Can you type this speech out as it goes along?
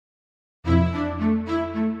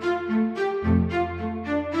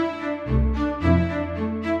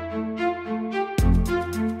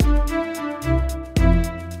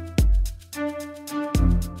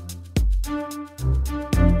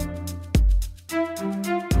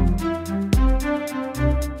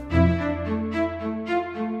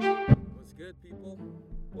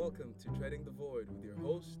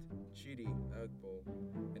Rashidi Agbo,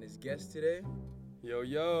 and his guest today, Yo,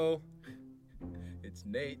 yo, it's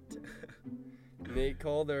Nate. Nate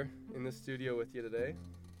Coulder in the studio with you today.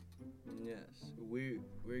 Yes,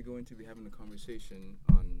 we're going to be having a conversation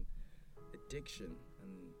on addiction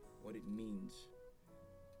and what it means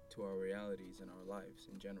to our realities and our lives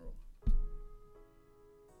in general.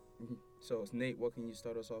 So, Nate, what can you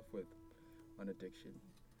start us off with on addiction?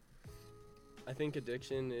 I think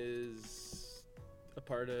addiction is a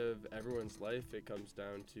part of everyone's life. It comes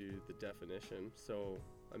down to the definition. So,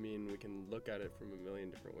 I mean, we can look at it from a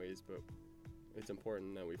million different ways, but it's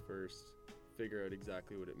important that we first figure out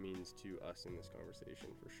exactly what it means to us in this conversation,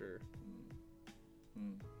 for sure.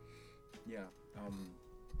 Yeah,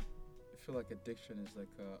 I feel like addiction is like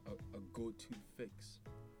a go-to fix.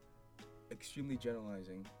 Extremely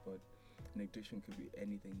generalizing, but an addiction could be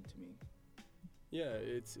anything to me. Yeah,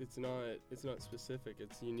 it's not specific.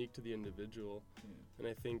 It's unique to the individual, and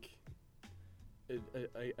I think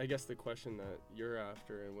I guess the question that you're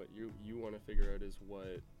after and what you want to figure out is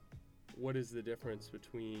what is the difference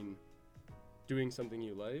between doing something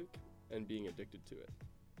you like and being addicted to it?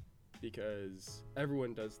 Because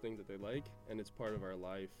everyone does things that they like, and it's part of our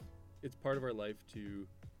life. It's part of our life to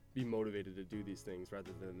be motivated to do these things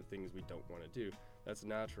rather than the things we don't want to do. That's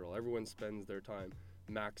natural. Everyone spends their time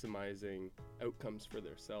maximizing outcomes for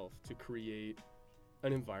themselves to create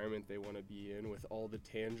an environment they want to be in with all the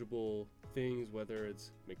tangible things, whether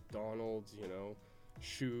it's McDonald's,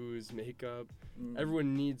 shoes, makeup.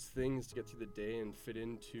 Everyone needs things to get through the day and fit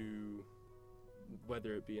into,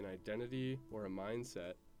 whether it be an identity or a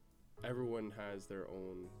mindset. Everyone has their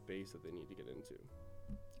own base that they need to get into.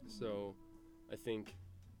 So I think,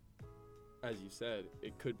 as you said,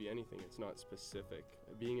 it could be anything. It's not specific.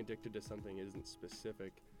 Being addicted to something isn't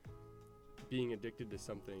specific. Being addicted to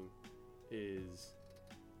something is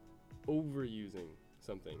overusing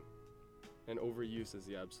something. And overuse is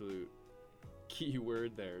the absolute key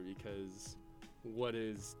word there, because what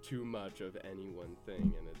is too much of any one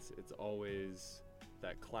thing? And it's always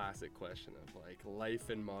that classic question of like, life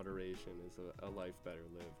in moderation is a life better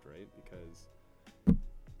lived, right? Because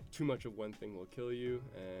too much of one thing will kill you,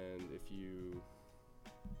 and if you,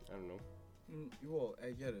 I don't know. Well,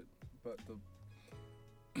 I get it, but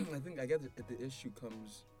I think I get that the issue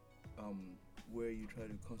comes where you try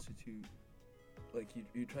to constitute, like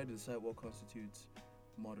you try to decide what constitutes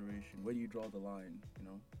moderation. Where do you draw the line,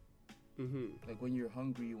 Like when you're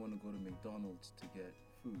hungry, you want to go to McDonald's to get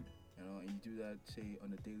food, and you do that, say,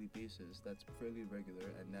 on a daily basis. That's fairly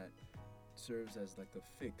regular, and that serves as like a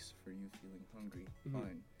fix for you feeling hungry.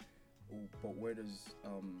 Fine. But where do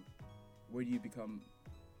you become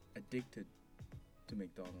addicted to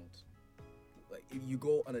McDonald's? Like, if you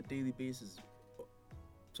go on a daily basis,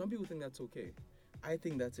 some people think that's okay. I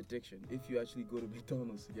think that's addiction. If you actually go to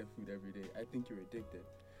McDonald's to get food every day, I think you're addicted.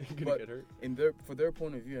 You're gonna get hurt. For their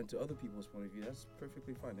point of view and to other people's point of view, that's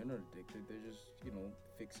perfectly fine. They're not addicted. They're just,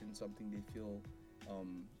 fixing something they feel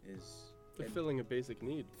is... They're filling a basic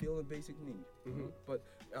need. Feel a basic need. But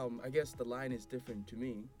I guess the line is different to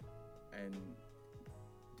me and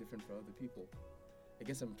different for other people. I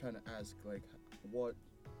guess I'm trying to ask, like, what...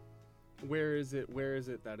 Where is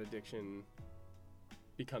it that addiction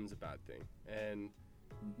becomes a bad thing? And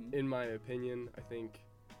in my opinion, I think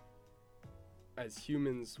as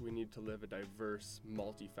humans, we need to live a diverse,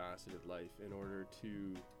 multifaceted life in order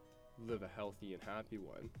to live a healthy and happy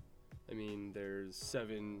one. I mean, there's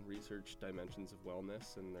 7 research dimensions of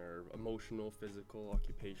wellness, and they're emotional, physical,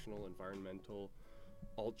 occupational, environmental,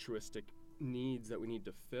 altruistic needs that we need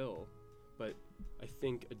to fill. But I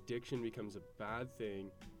think addiction becomes a bad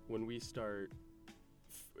thing when we start,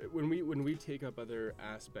 when we take up other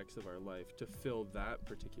aspects of our life to fill that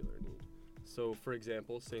particular need. So, for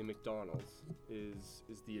example, say McDonald's is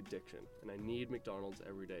the addiction, and I need McDonald's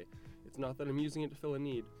every day. It's not that I'm using it to fill a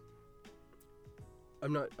need.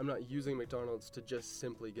 I'm not using McDonald's to just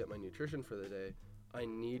simply get my nutrition for the day. I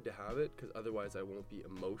need to have it because otherwise I won't be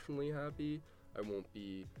emotionally happy. I won't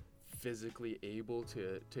be physically able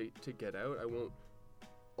to get out. I won't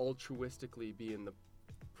altruistically be in the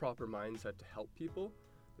proper mindset to help people.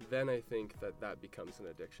 Then I think that becomes an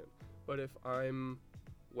addiction. But if I'm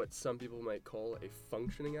what some people might call a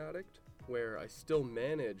functioning addict, where I still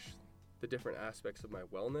manage the different aspects of my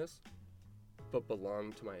wellness but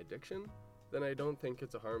belong to my addiction, then I don't think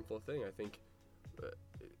it's a harmful thing. I think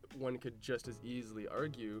one could just as easily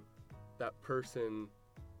argue that person,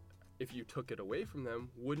 if you took it away from them,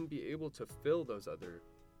 wouldn't be able to fill those other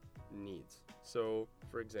needs. So,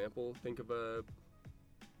 for example, think of a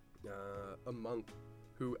monk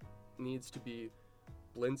who needs to be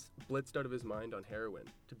blitzed out of his mind on heroin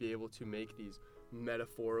to be able to make these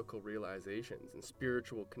metaphorical realizations and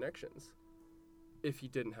spiritual connections. If he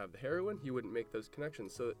didn't have the heroin, he wouldn't make those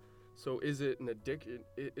connections. So is it an addiction?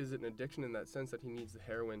 Is it an addiction in that sense that he needs the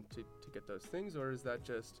heroin to get those things, or is that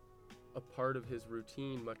just a part of his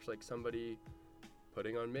routine, much like somebody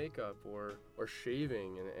putting on makeup or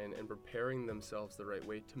shaving and preparing themselves the right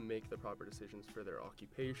way to make the proper decisions for their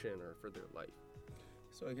occupation or for their life?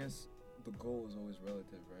 So I guess the goal is always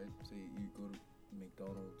relative, right? So you go to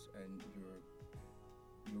McDonald's and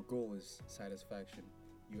your goal is satisfaction.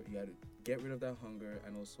 You have to get rid of that hunger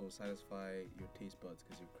and also satisfy your taste buds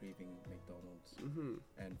because you're craving McDonald's.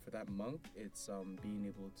 Mm-hmm. And for that monk, it's being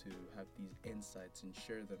able to have these insights and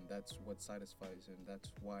share them. That's what satisfies him. That's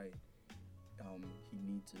why he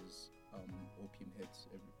needs his opium hits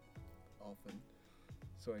often.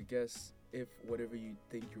 So I guess if whatever you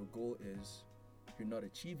think your goal is, you're not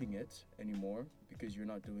achieving it anymore because you're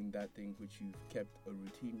not doing that thing which you've kept a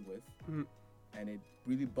routine with, Mm-hmm. and it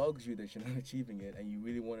really bugs you that you're not achieving it and you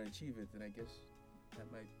really want to achieve it, then I guess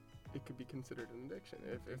that might... It could be considered an addiction.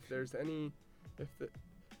 If there's any,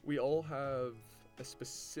 we all have a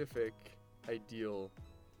specific ideal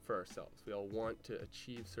for ourselves. We all want to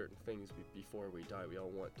achieve certain things before we die. We all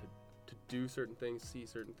want to do certain things, see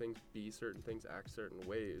certain things, be certain things, act certain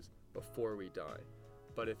ways before we die.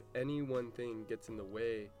 But if any one thing gets in the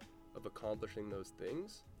way of accomplishing those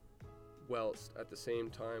things, whilst at the same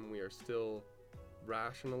time we are still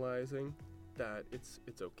rationalizing that it's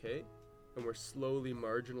okay, and we're slowly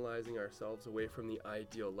marginalizing ourselves away from the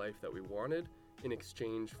ideal life that we wanted in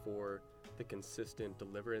exchange for the consistent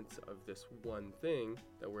deliverance of this one thing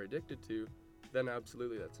that we're addicted to, then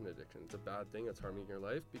absolutely that's an addiction. It's a bad thing that's harming your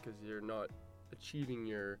life because you're not achieving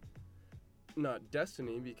your, not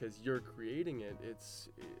destiny because you're creating it. It's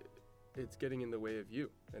getting in the way of you,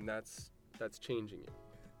 and that's changing you.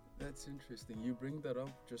 That's interesting. You bring that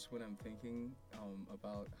up just when I'm thinking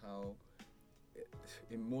about how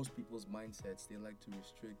in most people's mindsets they like to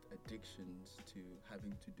restrict addictions to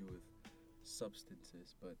having to do with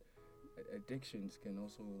substances, but addictions can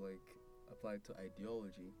also like apply to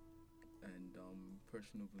ideology and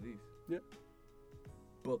personal belief. Yeah.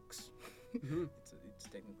 Books. Mm-hmm. It's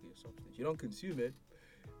technically a substance. You don't consume it,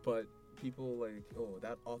 but people like, oh,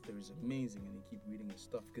 that author is amazing, and they keep reading his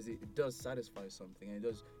stuff because it does satisfy something, and it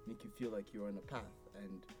does make you feel like you're on a path,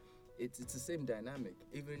 and it's the same dynamic.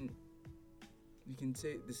 Even you can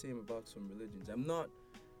say the same about some religions. I'm not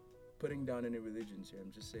putting down any religions here.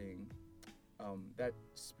 I'm just saying that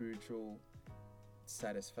spiritual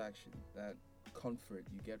satisfaction, that comfort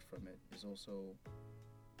you get from it is also,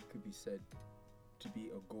 could be said to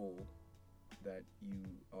be a goal that you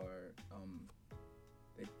are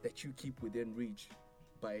that you keep within reach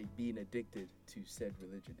by being addicted to said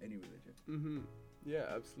religion, any religion. Mm-hmm. Yeah,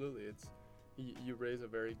 absolutely. You raise a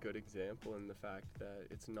very good example in the fact that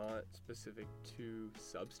it's not specific to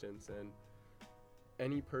substance, and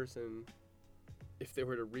any person, if they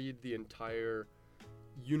were to read the entire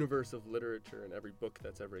universe of literature and every book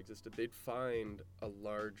that's ever existed, they'd find a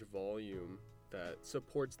large volume that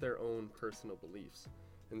supports their own personal beliefs.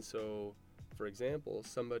 And so, for example,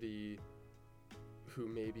 somebody who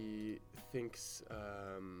maybe thinks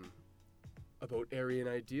about Aryan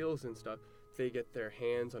ideals and stuff, they get their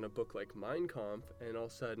hands on a book like Mein Kampf, and all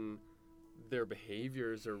of a sudden their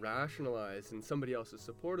behaviors are rationalized and somebody else has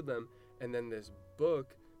supported them, and then this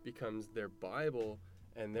book becomes their Bible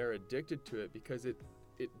and they're addicted to it because it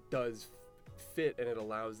does fit and it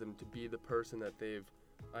allows them to be the person that they've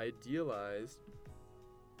idealized.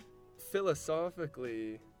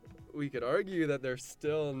 Philosophically, we could argue that they're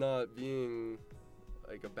still not being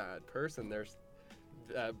like a bad person.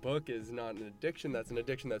 That book is not an addiction. That's an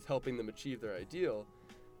addiction that's helping them achieve their ideal.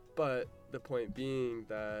 But the point being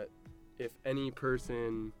that if any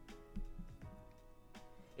person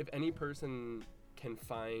can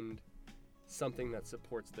find something that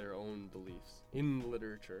supports their own beliefs in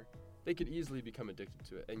literature, they could easily become addicted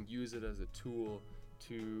to it and use it as a tool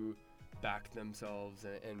to back themselves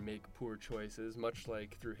and make poor choices, much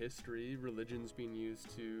like through history, religion's been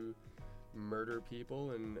used to murder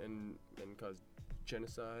people and cause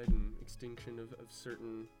genocide and extinction of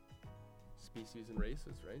certain species and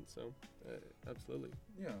races, right? So, absolutely.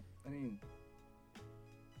 Yeah, I mean,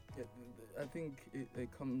 I think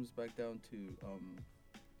it comes back down to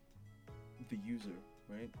the user,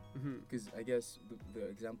 right? Because I guess the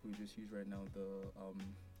example we just used right now,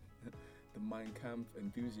 the Mein Kampf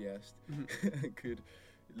enthusiast could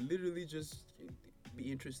literally just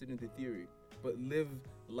be interested in the theory, but live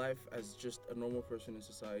life as just a normal person in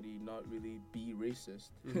society, not really be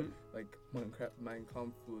racist, like Mein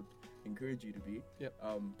Kampf would encourage you to be. Yep.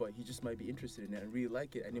 But he just might be interested in it and really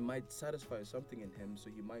like it, and it might satisfy something in him, so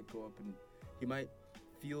he might go up and he might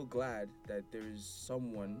feel glad that there is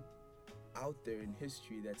someone out there in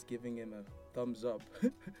history that's giving him a thumbs up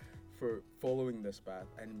for following this path,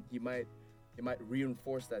 and it might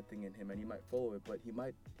reinforce that thing in him, and he might follow it, but he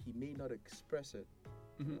may not express it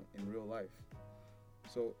in real life.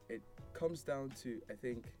 So it comes down to, I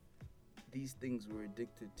think, these things we're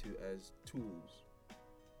addicted to as tools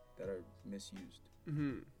that are misused.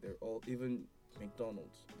 They're all, even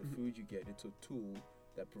McDonald's, the food you get, it's a tool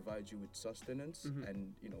that provides you with sustenance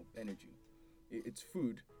and, energy. It's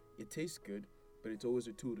food, it tastes good, but it's always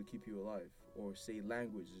a tool to keep you alive. Or say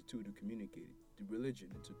language is a tool to communicate. The religion,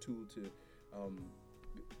 it's a tool to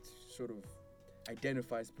sort of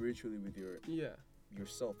identify spiritually with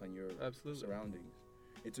yourself and your surroundings.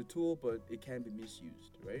 It's a tool, but it can be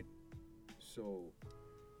misused, right? So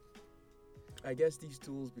I guess these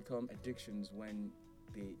tools become addictions when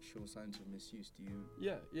they show signs of misuse. Do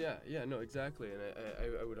you? Yeah, no, exactly. And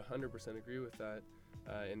I would 100% agree with that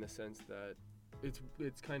in the sense that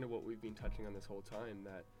it's kind of what we've been touching on this whole time,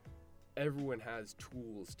 that everyone has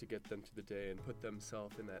tools to get them to the day and put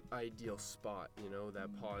themselves in that ideal spot, that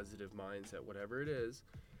positive mindset, whatever it is.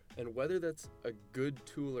 And whether that's a good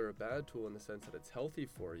tool or a bad tool in the sense that it's healthy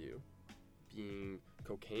for you, being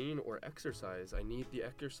cocaine or exercise, I need the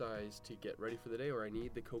exercise to get ready for the day, or I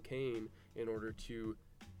need the cocaine in order to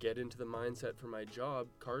get into the mindset for my job,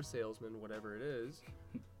 car salesman, whatever it is.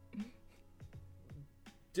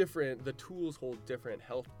 The tools hold different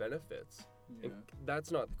health benefits. Yeah. And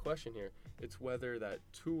that's not the question here. It's whether that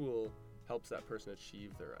tool helps that person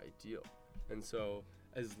achieve their ideal. And so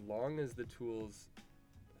as long as the tools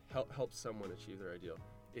help someone achieve their ideal,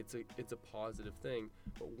 it's a positive thing.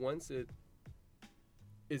 But once it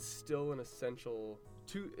is still an essential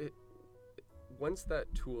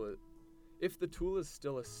if the tool is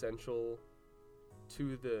still essential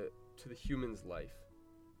to the human's life,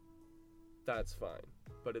 that's fine.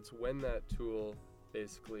 But it's when that tool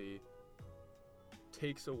basically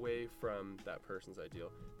takes away from that person's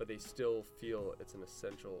ideal, but they still feel it's an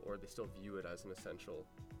essential, or they still view it as an essential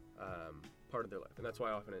part of their life. And that's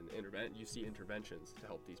why often you see interventions to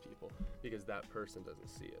help these people, because that person doesn't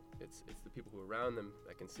see it. It's the people who are around them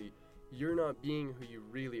that can see, you're not being who you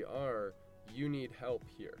really are, you need help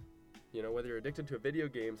here. Whether you're addicted to video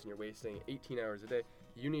games and you're wasting 18 hours a day,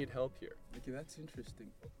 you need help here. Okay, that's interesting.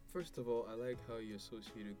 First of all, I like how you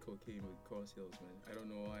associated cocaine with car salesman. I don't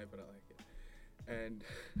know why, but I like it. And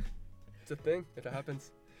it's a thing, it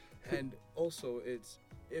happens. And also, it's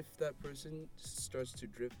if that person starts to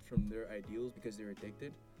drift from their ideals because they're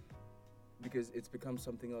addicted, because it's become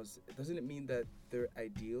something else, doesn't it mean that their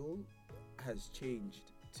ideal has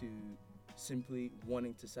changed to simply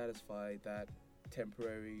wanting to satisfy that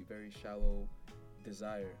temporary, very shallow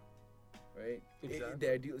desire, right? Exactly.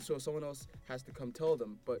 The ideal, so someone else has to come tell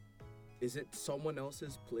them, but is it someone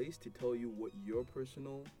else's place to tell you what your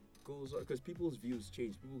personal goals are? Because people's views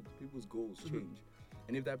change, people's goals change.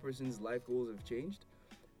 And if that person's life goals have changed,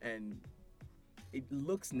 and it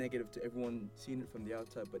looks negative to everyone seeing it from the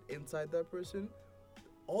outside, but inside that person,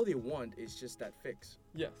 all they want is just that fix.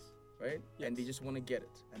 Yes. Right? Yes. And they just want to get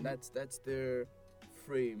it. And that's their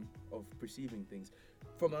frame of perceiving things.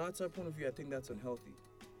 From an outside point of view, I think that's unhealthy.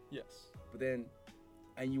 Yes. But then,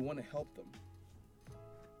 and you want to help them.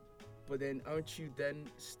 But then, aren't you then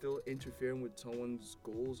still interfering with someone's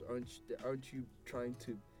goals? Aren't you trying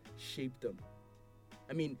to shape them?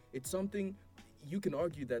 I mean, it's something you can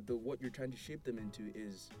argue that what you're trying to shape them into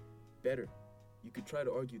is better. You could try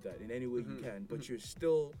to argue that in any way you can, but you're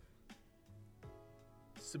still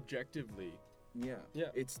subjectively. Yeah.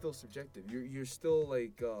 It's still subjective. You're still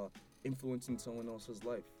like influencing someone else's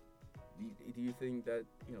life. Do you think that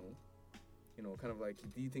kind of like,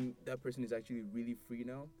 do you think that person is actually really free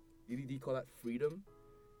now? Do you call that freedom?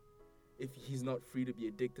 If he's not free to be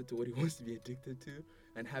addicted to what he wants to be addicted to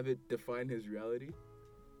and have it define his reality?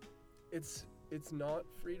 It's not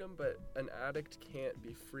freedom, but an addict can't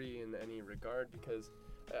be free in any regard, because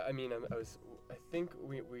I think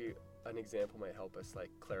an example might help us like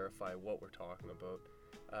clarify what we're talking about,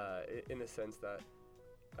 in the sense that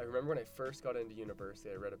I remember when I first got into university,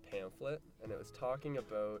 I read a pamphlet and it was talking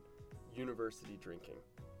about university drinking,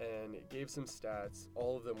 and it gave some stats.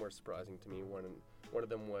 All of them were surprising to me. One of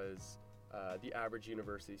them was the average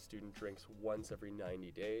university student drinks once every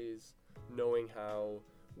 90 days. Knowing how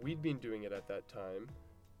we'd been doing it at that time,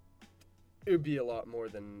 it would be a lot more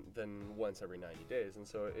than once every 90 days. And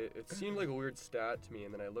so it seemed like a weird stat to me.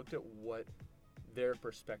 And then I looked at what their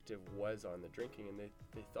perspective was on the drinking, and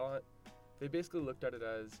they basically looked at it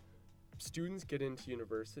as students get into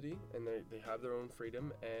university and they have their own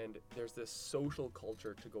freedom, and there's this social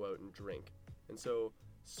culture to go out and drink. And so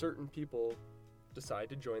certain people decide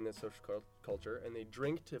to join this social culture and they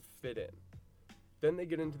drink to fit in. Then they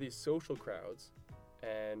get into these social crowds,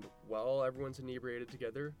 and while everyone's inebriated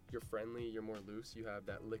together, you're friendly, you're more loose, you have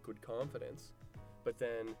that liquid confidence. But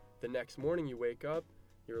then the next morning you wake up,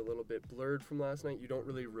 you're a little bit blurred from last night, you don't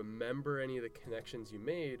really remember any of the connections you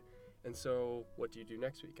made, and so what do you do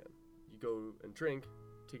next weekend? You go and drink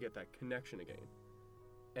to get that connection again.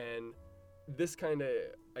 And this kind of,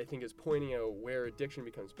 I think, is pointing out where addiction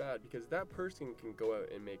becomes bad, because that person can go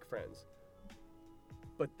out and make friends.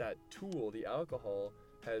 But that tool, the alcohol,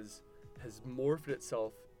 has morphed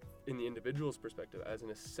itself in the individual's perspective as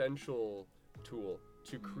an essential tool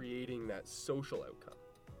to creating that social outcome.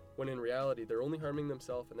 When in reality, they're only harming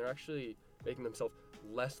themselves, and they're actually making themselves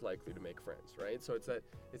less likely to make friends, right? So it's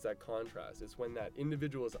that contrast. It's when that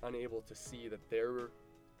individual is unable to see that their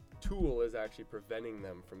tool is actually preventing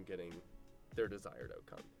them from getting their desired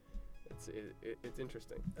outcome. It's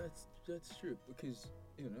interesting. That's true, because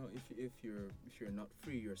if you're not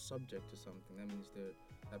free, you're subject to something. That means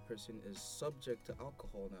that person is subject to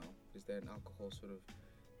alcohol now, because then alcohol sort of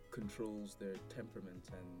controls their temperament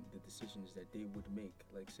and the decisions that they would make.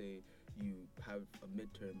 Like, say you have a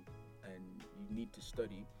midterm and you need to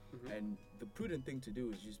study, and the prudent thing to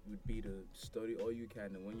do would be to study all you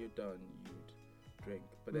can, and when you're done, you'd drink.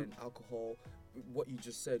 But then alcohol, what you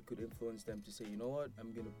just said, could influence them to say, you know what,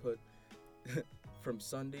 I'm gonna put from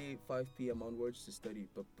Sunday 5 p.m. onwards to study,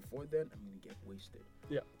 but before then I'm gonna get wasted.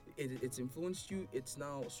 Yeah, it's influenced you. It's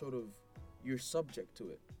now sort of, you're subject to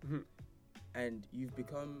it, and you've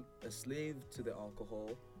become a slave to the alcohol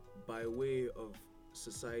by way of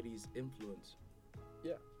society's influence.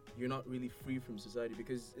 Yeah, you're not really free from society,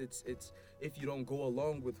 because it's if you don't go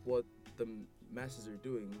along with what the masses are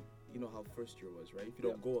doing, you know how first year was, right? If you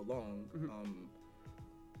don't go along,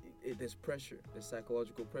 there's pressure, there's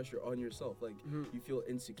psychological pressure on yourself. Like, you feel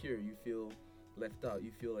insecure, you feel left out,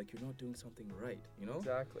 you feel like you're not doing something right, you know?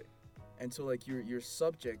 Exactly. And so, like, you're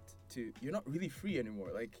subject to, you're not really free anymore.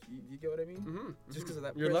 Like, you get what I mean? Just because of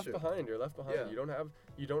that you're pressure. You're left behind. Yeah.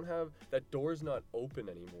 You don't have that door's not open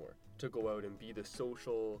anymore to go out and be the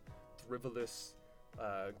social, frivolous,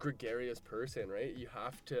 gregarious person, right? You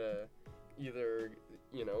have to either,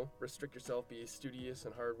 restrict yourself, be studious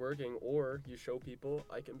and hardworking, or you show people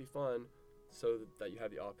I can be fun, so that you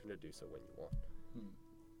have the option to do so when you want.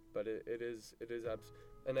 But it is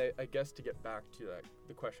and I guess, to get back to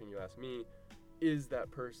the question you asked me, is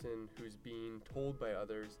that person who's being told by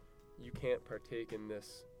others, you can't partake in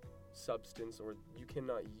this substance, or you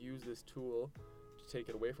cannot use this tool to take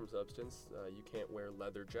it away from substance. You can't wear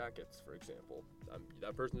leather jackets, for example.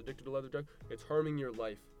 That person's addicted to leather jackets. It's harming your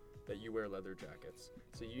life that you wear leather jackets.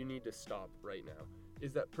 So you need to stop right now.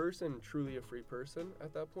 Is that person truly a free person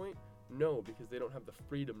at that point? No, because they don't have the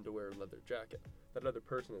freedom to wear a leather jacket. That other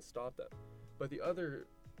person has stopped them. But the other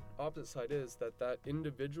opposite side is that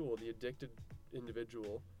individual, the addicted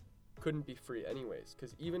individual, couldn't be free anyways,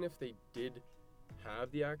 because even if they did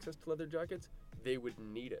have the access to leather jackets, they would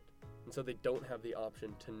need it. And so they don't have the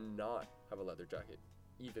option to not have a leather jacket,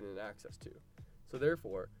 even in access to. So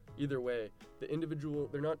therefore, either way, the individual,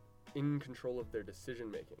 they're not in control of their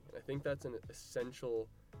decision making. And I think that's an essential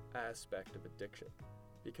aspect of addiction,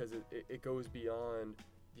 because it goes beyond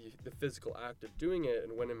the physical act of doing it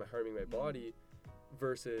and when am I harming my body,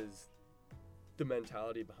 versus the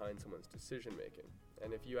mentality behind someone's decision making.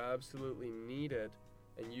 And if you absolutely need it,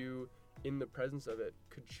 and you, in the presence of it,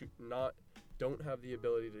 don't have the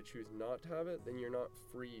ability to choose not to have it, then you're not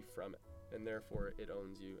free from it, and therefore it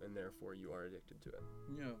owns you, and therefore you are addicted to it.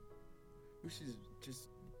 Yeah, which is just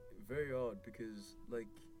very odd, because like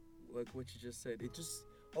what you just said,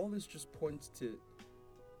 all this just points to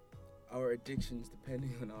our addictions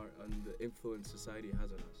depending on the influence society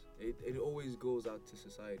has on us. It always goes out to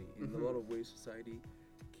society. In a lot of ways, society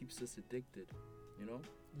keeps us addicted,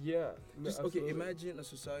 Yeah. Okay, imagine a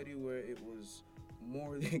society where it was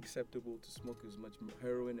morally acceptable to smoke as much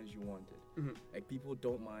heroin as you wanted. Like, people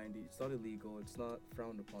don't mind, it's not illegal, it's not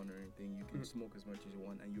frowned upon or anything. You can smoke as much as you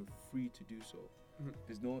want, and you're free to do so.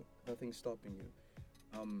 There's nothing stopping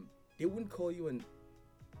you. They wouldn't call you an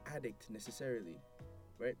addict necessarily,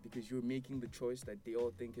 right? Because you're making the choice that they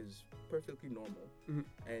all think is perfectly normal,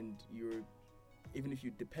 and even if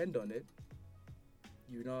you depend on it,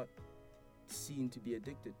 you're not seen to be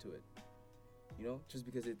addicted to it, just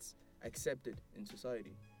because it's accepted in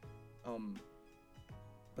society.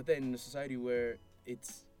 But then in a society where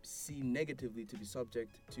it's seen negatively to be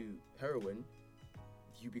subject to heroin,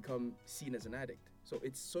 you become seen as an addict. So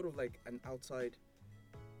it's sort of like an outside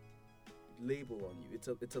label on you.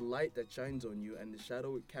 It's a light that shines on you, and the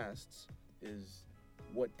shadow it casts is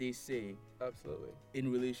what they say Absolutely.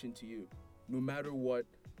 in relation to you, no matter what.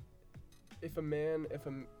 If a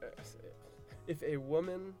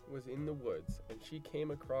woman was in the woods and she came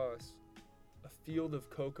across a field of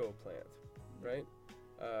cocoa plant, right?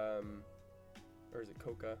 Or is it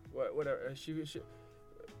coca? Whatever.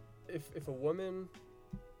 If a woman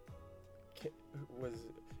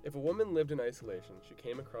lived in isolation, she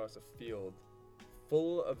came across a field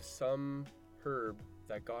full of some herb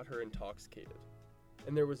that got her intoxicated,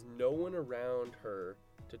 and there was no one around her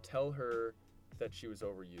to tell her that she was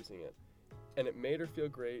overusing it, and it made her feel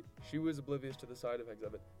great. She was oblivious to the side effects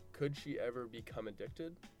of it. Could she ever become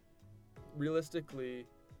addicted? Realistically,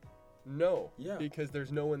 no. Yeah. Because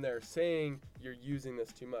there's no one there saying you're using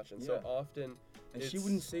this too much, and so often. And she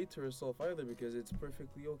wouldn't say it to herself either, because it's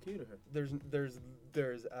perfectly okay to her.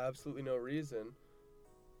 There's absolutely no reason.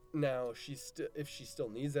 Now if she still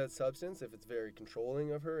needs that substance, if it's very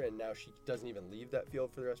controlling of her, and now she doesn't even leave that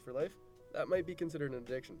field for the rest of her life, that might be considered an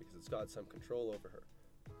addiction because it's got some control over her.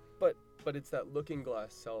 But it's that looking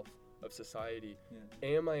glass self of society.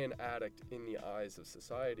 Yeah. Am I an addict in the eyes of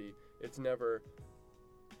society? It's never,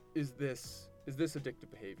 is this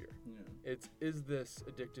addictive behavior? Yeah. Is this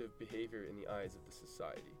addictive behavior in the eyes of the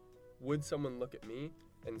society? Would someone look at me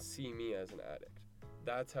and see me as an addict?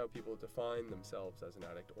 That's how people define themselves as an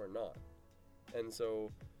addict or not. And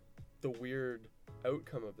so the weird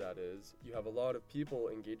outcome of that is you have a lot of people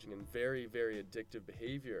engaging in very, very addictive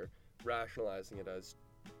behavior, rationalizing it as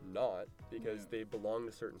not, because they belong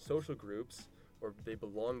to certain social groups or they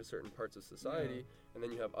belong to certain parts of society. And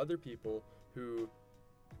then you have other people who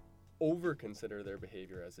over consider their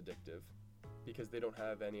behavior as addictive because they don't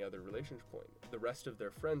have any other relationship point. The rest of their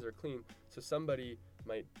friends are clean. So somebody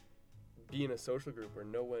might be in a social group where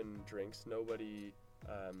no one drinks, nobody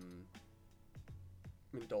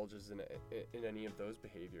indulges in any of those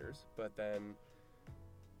behaviors, but then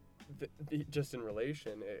just in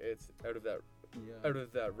relation, it's out of that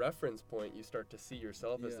reference point, you start to see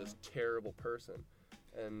yourself as this terrible person.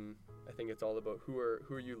 And I think it's all about who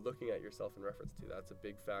are you looking at yourself in reference to. That's a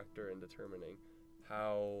big factor in determining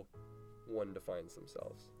how one defines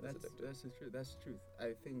themselves as addicted. That's the truth.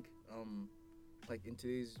 I think like in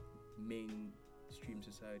today's mainstream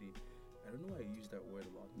society, I don't know why I use that word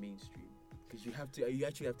a lot, mainstream, because you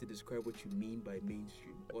actually have to describe what you mean by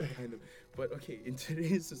mainstream. What kind of, but okay, in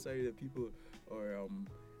today's society that people are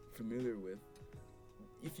familiar with,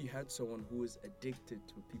 if you had someone who is addicted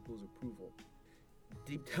to people's approval,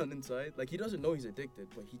 deep down inside, like he doesn't know he's addicted,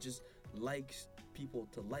 but he just likes people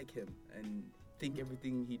to like him and think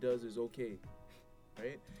everything he does is okay,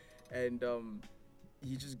 right? And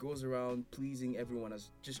he just goes around pleasing everyone, as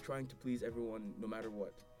just trying to please everyone no matter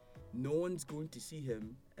what. No one's going to see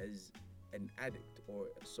him as an addict or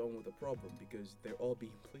someone with a problem because they're all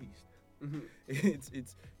being pleased. Mm-hmm.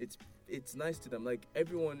 It's nice to them. Like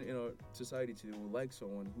everyone in our society today will like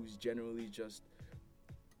someone who's generally just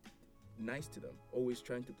nice to them, always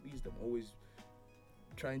trying to please them, always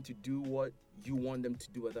trying to do what you want them to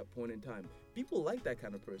do at that point in time. People like that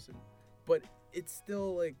kind of person, but it's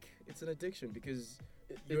still like it's an addiction because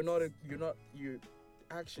your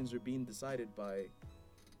actions are being decided by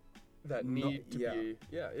that need to be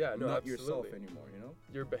not absolutely. Yourself anymore, you know?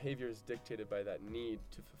 Your behavior is dictated by that need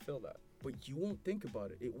to fulfill that. But you won't think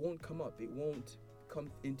about it. It won't come up. It won't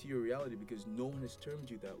come into your reality because no one has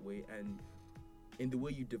termed you that way, and in the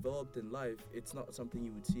way you developed in life, it's not something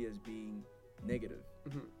you would see as being negative.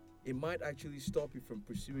 Mm-hmm. It might actually stop you from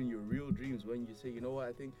pursuing your real dreams when you say, you know what,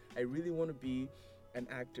 I think I really want to be an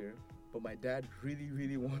actor, but my dad really,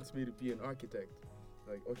 really wants me to be an architect.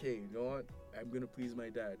 Like, okay, you know what, I'm going to please my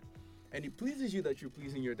dad. And it pleases you that you're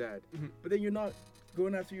pleasing your dad, but then you're not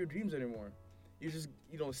going after your dreams anymore. You're just,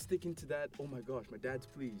 sticking to that, oh my gosh, my dad's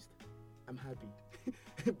pleased, I'm happy.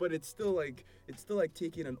 But it's still like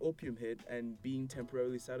taking an opium hit and being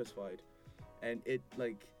temporarily satisfied, and it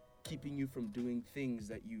like keeping you from doing things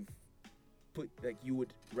that you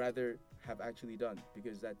would rather have actually done,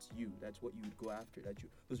 because that's what you would go after,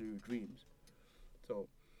 those are your dreams. So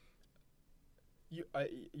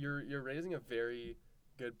you're raising a very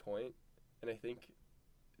good point, and I think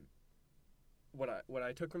what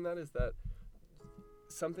I took from that is that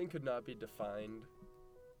something could not be defined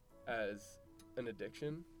as an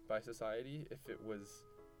addiction by society if it was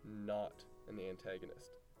not an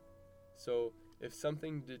antagonist. So if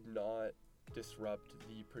something did not disrupt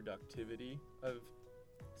the productivity of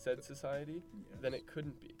said society, then it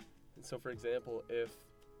couldn't be. And so, for example, if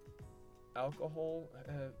alcohol,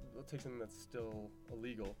 we'll take something that's still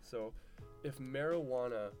illegal. So, if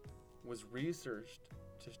marijuana was researched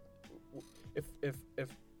to,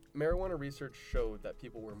 if marijuana research showed that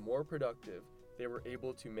people were more productive, they were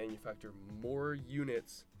able to manufacture more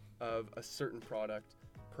units of a certain product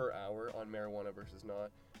per hour on marijuana versus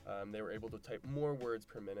not. They were able to type more words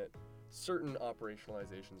per minute. Certain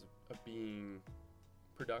operationalizations of being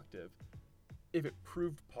productive. If it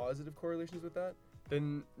proved positive correlations with that,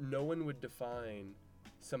 then no one would define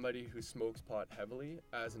somebody who smokes pot heavily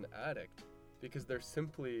as an addict, because they're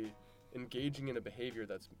simply engaging in a behavior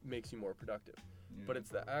that makes you more productive. But it's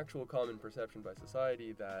the actual common perception by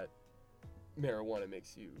society that marijuana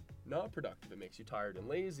makes you not productive. It makes you tired and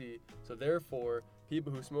lazy. So therefore,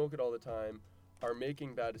 people who smoke it all the time are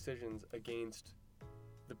making bad decisions against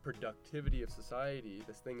the productivity of society.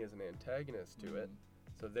 This thing is an antagonist to it.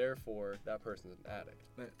 So therefore, that person's an addict.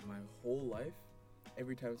 My whole life,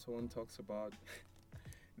 every time someone talks about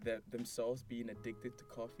that themselves being addicted to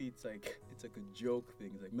coffee, it's like a joke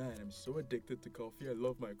thing. It's like, man, I'm so addicted to coffee. I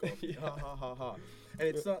love my coffee. Ha ha ha ha. And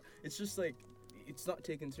it's just like, it's not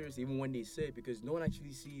taken seriously even when they say it, because no one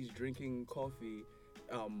actually sees drinking coffee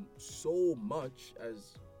so much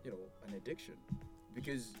as, an addiction,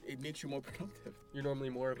 because it makes you more productive. You're normally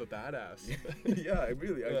more of a badass. Yeah,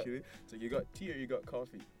 really, actually. So you got tea or you got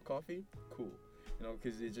coffee. Coffee, cool.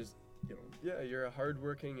 Because it just, Yeah, you're a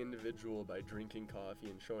hardworking individual by drinking coffee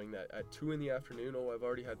and showing that at 2 p.m, I've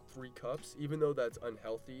already had 3 cups, even though that's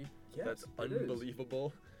unhealthy. Yes, that's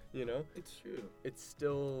unbelievable. It's true. It's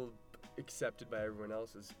still accepted by everyone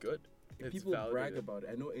else as good. It's people validated. Brag about it.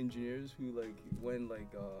 I know engineers who, when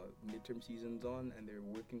midterm season's on and they're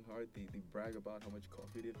working hard, they brag about how much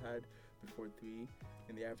coffee they've had before 3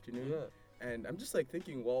 p.m. Yeah. And I'm just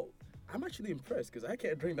thinking, well, I'm actually impressed, because I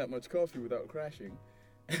can't drink that much coffee without crashing.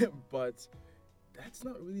 But that's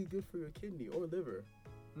not really good for your kidney or liver.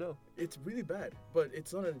 No. It's really bad. But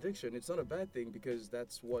it's not an addiction. It's not a bad thing, because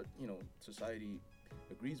that's what, society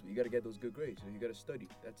agrees with. You got to get those good grades. You got to study.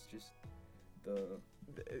 That's just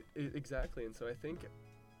exactly. And so I think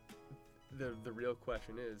the real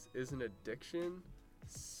question is an addiction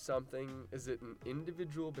is it an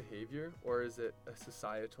individual behavior, or is it a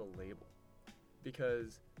societal label?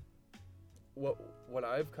 Because what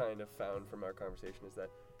I've kind of found from our conversation is that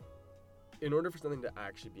in order for something to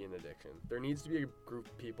actually be an addiction, there needs to be a group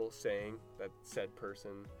of people saying that said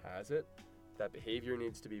person has it. That behavior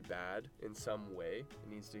needs to be bad in some way. It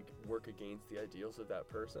needs to work against the ideals of that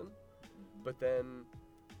person. But then,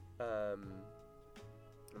 I'm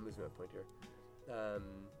losing my point here.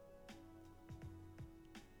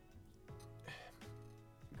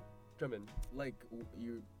 Jump in.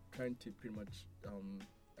 You're trying to pretty much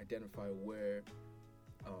identify where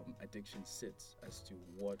addiction sits as to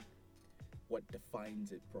what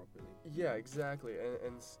defines it properly. Yeah, exactly.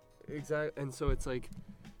 And so it's like,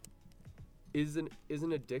 is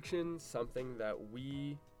an addiction something that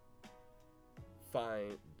we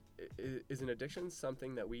find? Is an addiction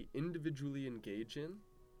something that we individually engage in,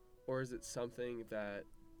 or is it something that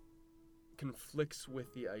conflicts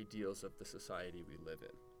with the ideals of the society we live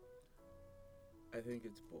in? I think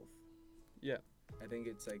it's both. Yeah. I think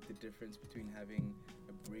it's like the difference between having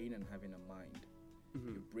a brain and having a mind.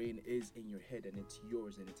 Mm-hmm. Your brain is in your head and it's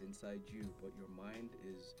yours and it's inside you, but your mind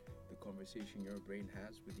is the conversation your brain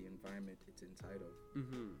has with the environment it's inside of.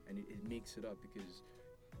 Mm-hmm. And it makes it up, because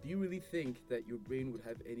do you really think that your brain would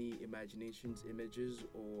have any imaginations, images,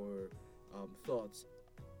 or thoughts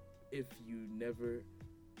if you never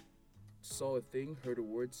saw a thing, heard a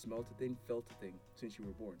word, smelled a thing, felt a thing since you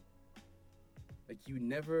were born? Like, you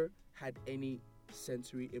never had any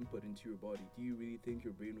sensory input into your body. Do you really think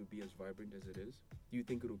your brain would be as vibrant as it is? Do you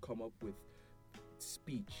think it will come up with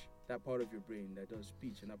speech, that part of your brain that does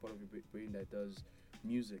speech, and that part of your brain that does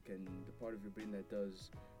music, and the part of your brain that does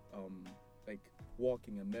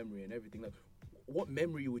walking and memory and everything? Like, what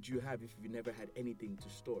memory would you have if you never had anything to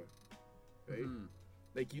store, right? Mm-hmm.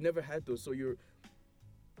 Like, you never had those. So your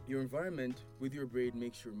environment with your brain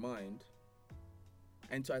makes your mind,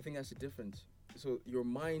 and so I think that's the difference. So your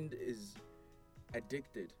mind is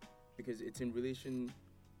addicted because it's in relation.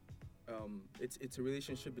 It's a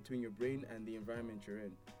relationship between your brain and the environment you're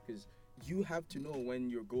in, because you have to know when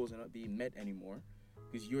your goals are not being met anymore,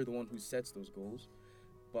 because you're the one who sets those goals.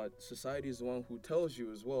 But society is the one who tells you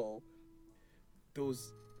as well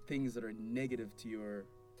those things that are negative to your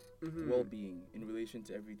well-being in relation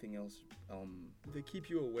to everything else. They keep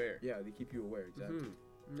you aware. Yeah, they keep you aware, exactly.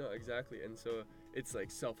 No, exactly. And so it's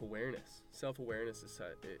like self-awareness. Self-awareness is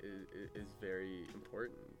very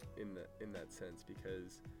important in that sense,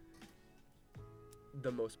 because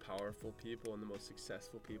the most powerful people and the most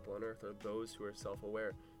successful people on earth are those who are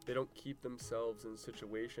self-aware. They don't keep themselves in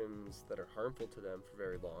situations that are harmful to them for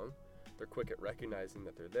very long. They're quick at recognizing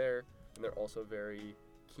that they're there, and they're also very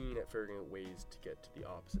keen at figuring out ways to get to the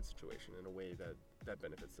opposite situation in a way that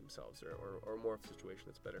benefits themselves, or more of a situation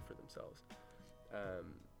that's better for themselves.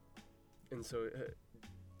 And so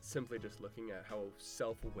simply just looking at how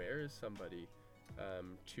self-aware is somebody,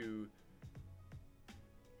 to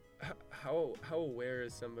how aware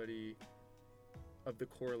is somebody of the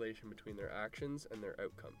correlation between their actions and their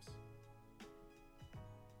outcomes.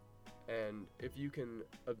 And if you can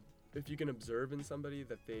observe in somebody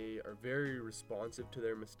that they are very responsive to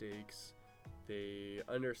their mistakes, they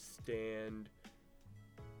understand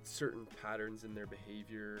certain patterns in their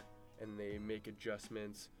behavior, and they make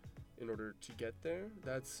adjustments in order to get there,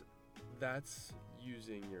 that's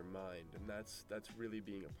using your mind, and that's really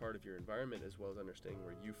being a part of your environment, as well as understanding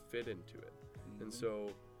where you fit into it. Mm-hmm. And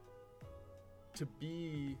so to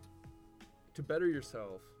better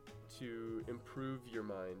yourself, to improve your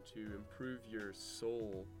mind, to improve your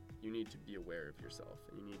soul, you need to be aware of yourself,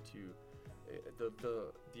 and you need to,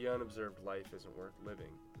 the unobserved life isn't worth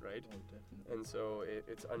living, right? Oh, definitely. And so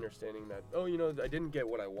it's understanding that, I didn't get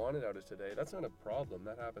what I wanted out of today. That's not a problem.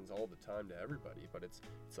 That happens all the time to everybody. But it's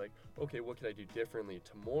like, okay, what can I do differently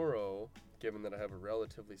tomorrow, given that I have a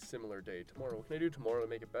relatively similar day tomorrow? What can I do tomorrow to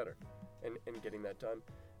make it better? And getting that done.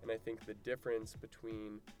 And I think the difference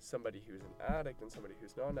between somebody who's an addict and somebody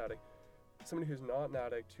who's not an addict, somebody who's not an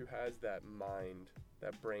addict, who has that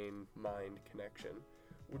brain-mind connection,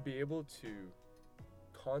 would be able to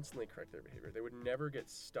constantly correct their behavior. They would never get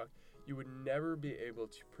stuck. You would never be able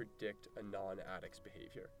to predict a non-addict's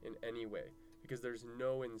behavior in any way, because there's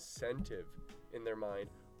no incentive in their mind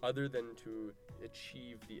other than to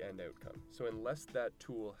achieve the end outcome. So unless that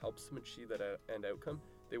tool helps them achieve that end outcome,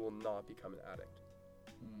 they will not become an addict.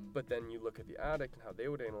 But then you look at the addict and how they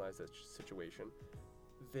would analyze that situation.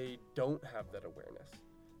 They don't have that awareness.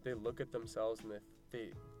 They look at themselves and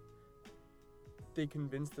they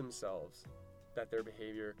convince themselves that their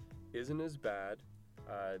behavior isn't as bad.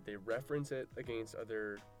 They reference it against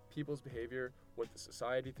other people's behavior, what the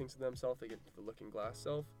society thinks of themselves. They get into the looking glass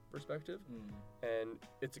self perspective, and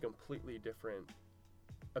it's a completely different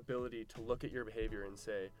ability to look at your behavior and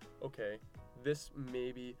say, okay, this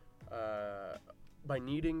maybe by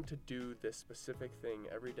needing to do this specific thing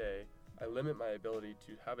every day, I limit my ability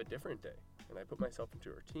to have a different day, and I put myself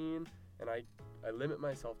into a routine, and I limit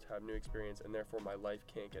myself to have new experience, and therefore my life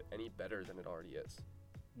can't get any better than it already is.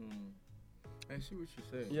 I see what you're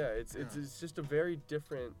saying. Yeah, it's just a very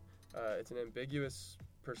different, it's an ambiguous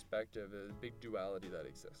perspective, a big duality that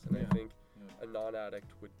exists, and I think a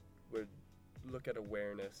non-addict would look at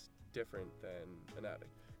awareness different than an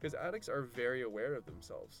addict, because addicts are very aware of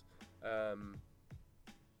themselves.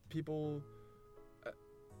 People,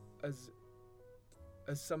 as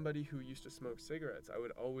somebody who used to smoke cigarettes, I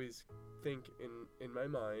would always think in my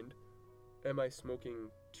mind, am I smoking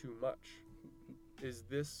too much? Is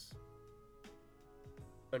this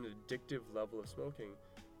an addictive level of smoking?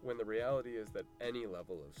 When the reality is that any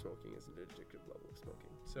level of smoking is an addictive level of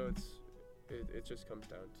smoking. So it just comes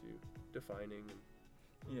down to defining.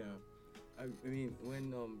 I mean,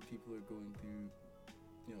 when people are going through,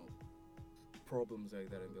 problems like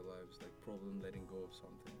that in their lives, like problem letting go of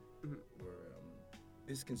something, where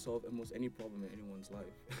this can solve almost any problem in anyone's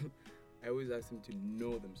life. I always ask them to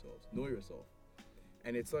know themselves, know yourself.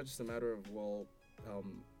 And it's not just a matter of,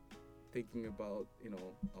 thinking about,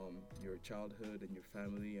 your childhood and your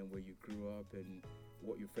family and where you grew up and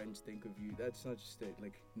what your friends think of you. That's not just it.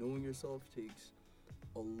 Like, knowing yourself takes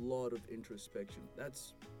a lot of introspection.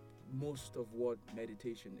 That's most of what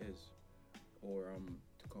meditation is, or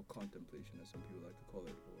to call contemplation, as some people like to call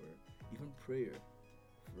it, or even prayer.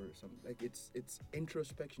 For some, like, it's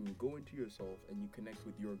introspection. You go into yourself and you connect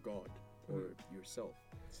with your God or yourself.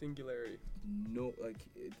 Singularity. No,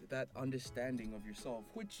 that understanding of yourself,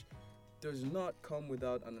 which does not come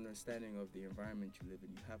without an understanding of the environment you live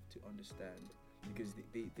in. You have to understand, because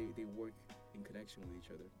they work in connection with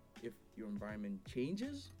each other. If your environment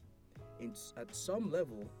changes, at some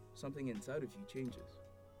level, something inside of you changes.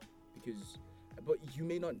 But you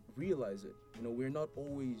may not realize it. We're not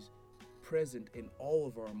always present in all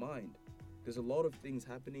of our mind. There's a lot of things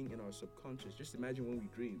happening in our subconscious. Just imagine when we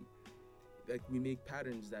dream. Like, we make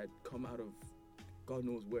patterns that come out of God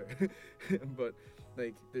knows where. But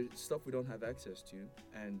there's stuff we don't have access to,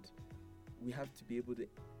 and we have to be able to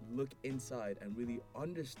look inside and really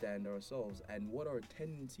understand ourselves and what our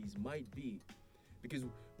tendencies might be, Because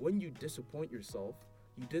when you disappoint yourself,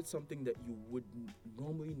 you did something that you would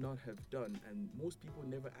normally not have done, and most people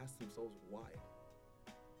never ask themselves why.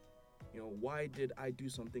 Why did I do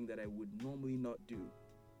something that I would normally not do?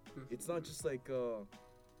 It's not just like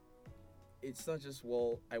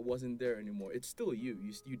well, I wasn't there anymore. It's still you.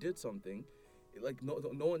 You did something. Like no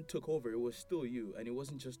one took over. It was still you, and it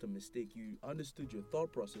wasn't just a mistake. You understood your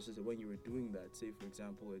thought processes when you were doing that. Say for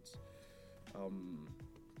example, it's I'm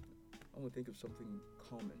gonna think of something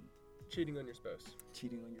common. Cheating on your spouse.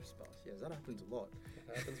 Cheating on your spouse. Yes, that happens a lot.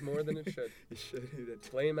 It happens more than it should. It should.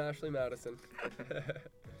 Blame Ashley Madison.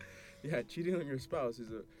 Yeah, cheating on your spouse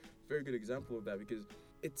is a very good example of that, because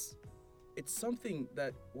it's something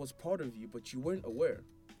that was part of you, but you weren't aware.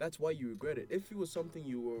 That's why you regret it. If it was something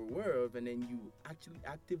you were aware of, and then you actually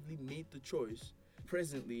actively made the choice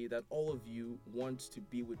presently that all of you want to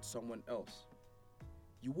be with someone else,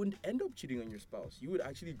 you wouldn't end up cheating on your spouse. You would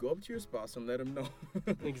actually go up to your spouse and let him know.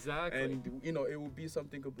 Exactly. And, it would be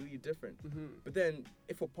something completely different. But then,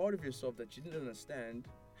 if a part of yourself that you didn't understand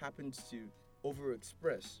happens to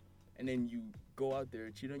overexpress, and then you go out there,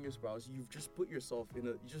 cheat on your spouse, you've just put yourself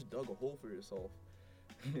you just dug a hole for yourself.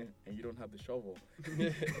 And you don't have the shovel.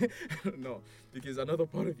 No, because another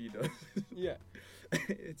part of you does. Yeah.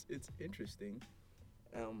 It's interesting.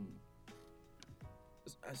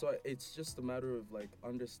 So it's just a matter of like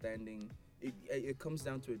understanding. It comes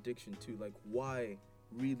down to addiction too. Like, why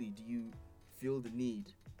really do you feel the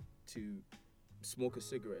need to smoke a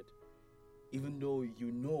cigarette, even though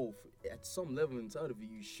at some level inside of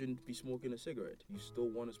you shouldn't be smoking a cigarette? You still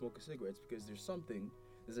want to smoke a cigarette because there's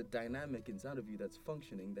a dynamic inside of you that's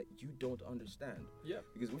functioning that you don't understand. Yeah.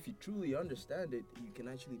 Because if you truly understand it, you can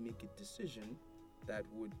actually make a decision that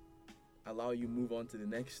would allow you move on to the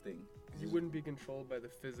next thing. You wouldn't be controlled by the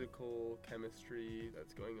physical chemistry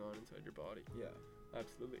that's going on inside your body. Yeah.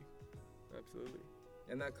 Absolutely.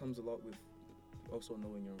 And that comes a lot with also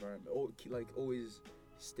knowing your environment. Always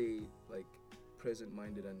stay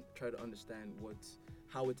present-minded and try to understand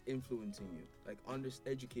how it's influencing you.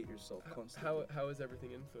 Educate yourself constantly. How is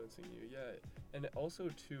everything influencing you? Yeah, and also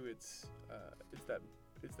too, it's that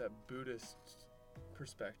Buddhist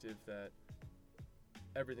perspective that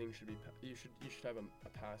everything should be. You should have a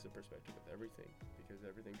passive perspective of everything, because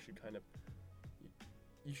everything should kind of.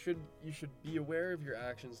 You should be aware of your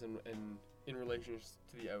actions and in relation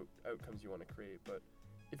to the outcomes you want to create. But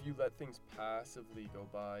if you let things passively go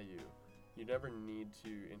by you never need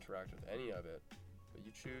to interact with any of it. But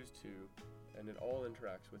you choose to, and it all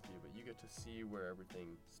interacts with you, but you get to see where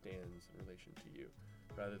everything stands in relation to you,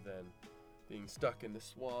 rather than being stuck in the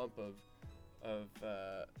swamp of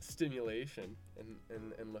stimulation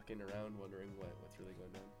and looking around wondering what's really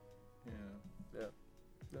going on.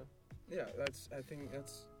 Yeah, I think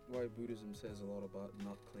that's why Buddhism says a lot about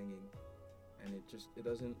not clinging, and it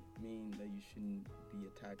doesn't mean that you shouldn't be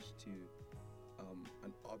attached to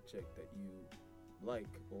an object that you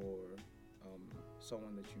like, or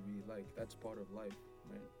someone that you really like. That's part of life,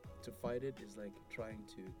 right? To fight it is like trying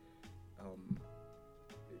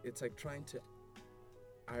to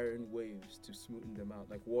iron waves to smoothen them out,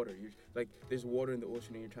 like water. There's water in the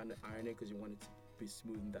ocean and you're trying to iron it because you want it to be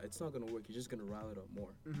smoothened out. It's not gonna work. You're just gonna rile it up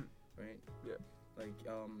more, right? Yeah.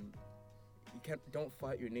 Don't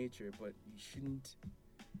fight your nature, but you shouldn't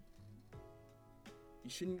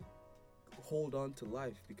hold on to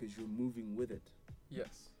life because you're moving with it.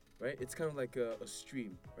 Yes. Right? It's kind of like a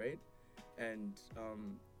stream, right? And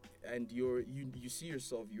you see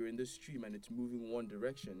yourself, you're in this stream and it's moving one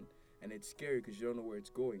direction, and it's scary because you don't know where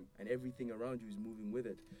it's going, and everything around you is moving with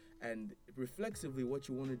it. And reflexively, what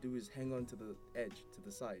you want to do is hang on to the edge, to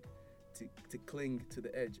the side, to cling to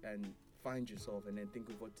the edge and find yourself, and then think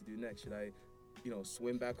of what to do next. Should I,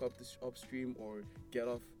 swim back upstream or get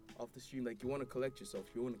off the stream? Like, you want to collect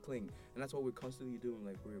yourself, you want to cling, and that's what we're constantly doing.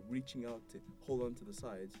 Like, we're reaching out to hold on to the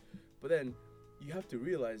sides, but then you have to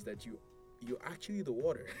realize that you're actually the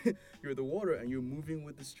water. You're the water and you're moving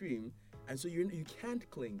with the stream, and so you can't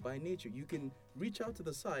cling by nature. You can reach out to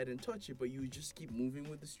the side and touch it, but you just keep moving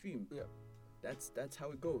with the stream. Yeah, that's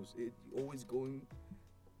how it goes. Always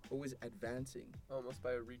advancing. Almost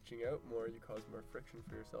by reaching out more, you cause more friction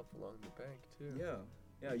for yourself along the bank too. Yeah.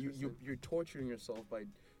 You're torturing yourself by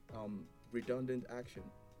redundant action.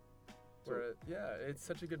 It's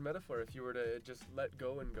such a good metaphor. If you were to just let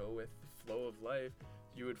go and go with the flow of life,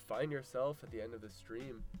 you would find yourself at the end of the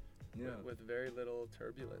stream with very little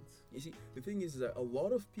turbulence. You see, the thing is that a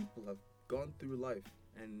lot of people have gone through life,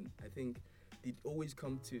 and I think they always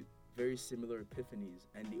come to very similar epiphanies,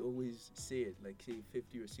 and they always say it, like say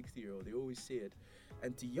 50 or 60-year-old, they always say it.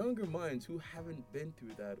 And to younger minds who haven't been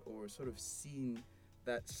through that or sort of seen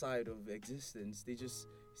that side of existence. They just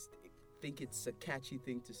think it's a catchy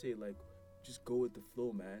thing to say, like, just go with the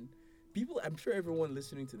flow, man. People, I'm sure everyone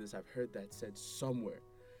listening to this, I've heard that said somewhere,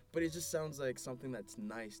 but it just sounds like something that's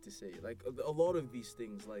nice to say. Like a lot of these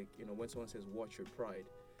things, like, you know, when someone says watch your pride,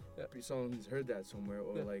 someone has heard that somewhere,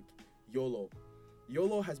 or like YOLO.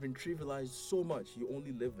 YOLO has been trivialized so much. You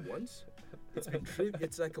only live once. It's been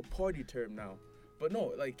it's like a party term now. But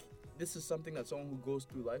no, like, this is something that someone who goes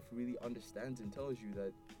through life really understands and tells you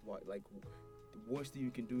that the worst thing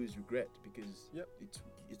you can do is regret, because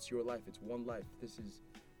it's your life. It's one life. This is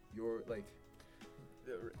your, like,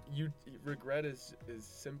 regret is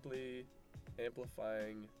simply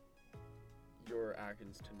amplifying your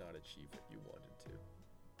actions to not achieve what you wanted to.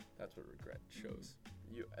 That's what regret shows.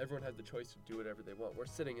 Everyone has the choice to do whatever they want. We're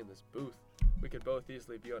sitting in this booth. We could both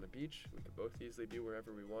easily be on a beach. We could both easily be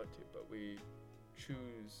wherever we want to, but we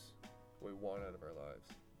choose what we want out of our lives.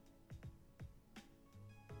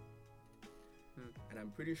 And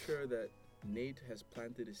I'm pretty sure that Nate has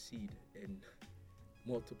planted a seed in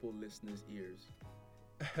multiple listeners' ears.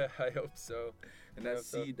 I hope so. And that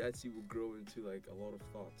seed will grow into, like, a lot of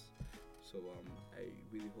thoughts. So I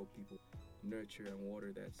really hope people nurture and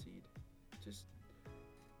water that seed. Just,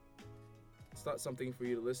 it's not something for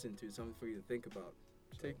you to listen to, it's something for you to think about.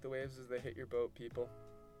 So, take the waves as they hit your boat, people.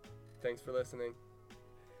 Thanks for listening.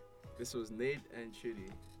 This was Nate and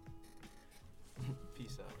Shitty.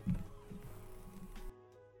 Peace out.